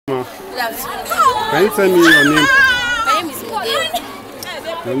Good afternoon. Can you tell me your name? My name is Mide.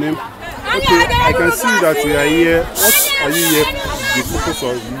 Your name? Okay, I can see that we are here. What are you here? The purpose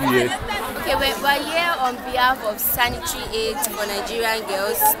of you here? Okay, we're here on behalf of Sanitary Aids for Nigerian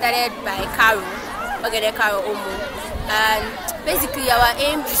Girls, started by Karo Omo. And basically our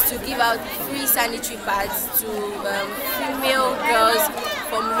aim is to give out free sanitary pads to female girls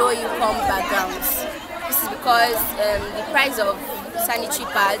from low-income backgrounds. This is because the price of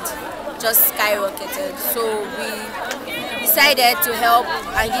sanitary pads just skyrocketed. So we decided to help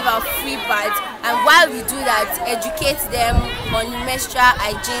and give out free pads, and while we do that, educate them on menstrual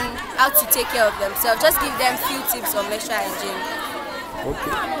hygiene, how to take care of themselves, just give them few tips on menstrual hygiene. Okay.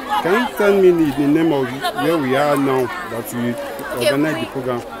 Can you tell me the name of where we are now that we organize the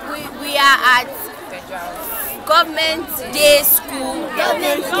program? We are at Govt Day School.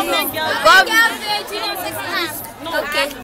 Okay.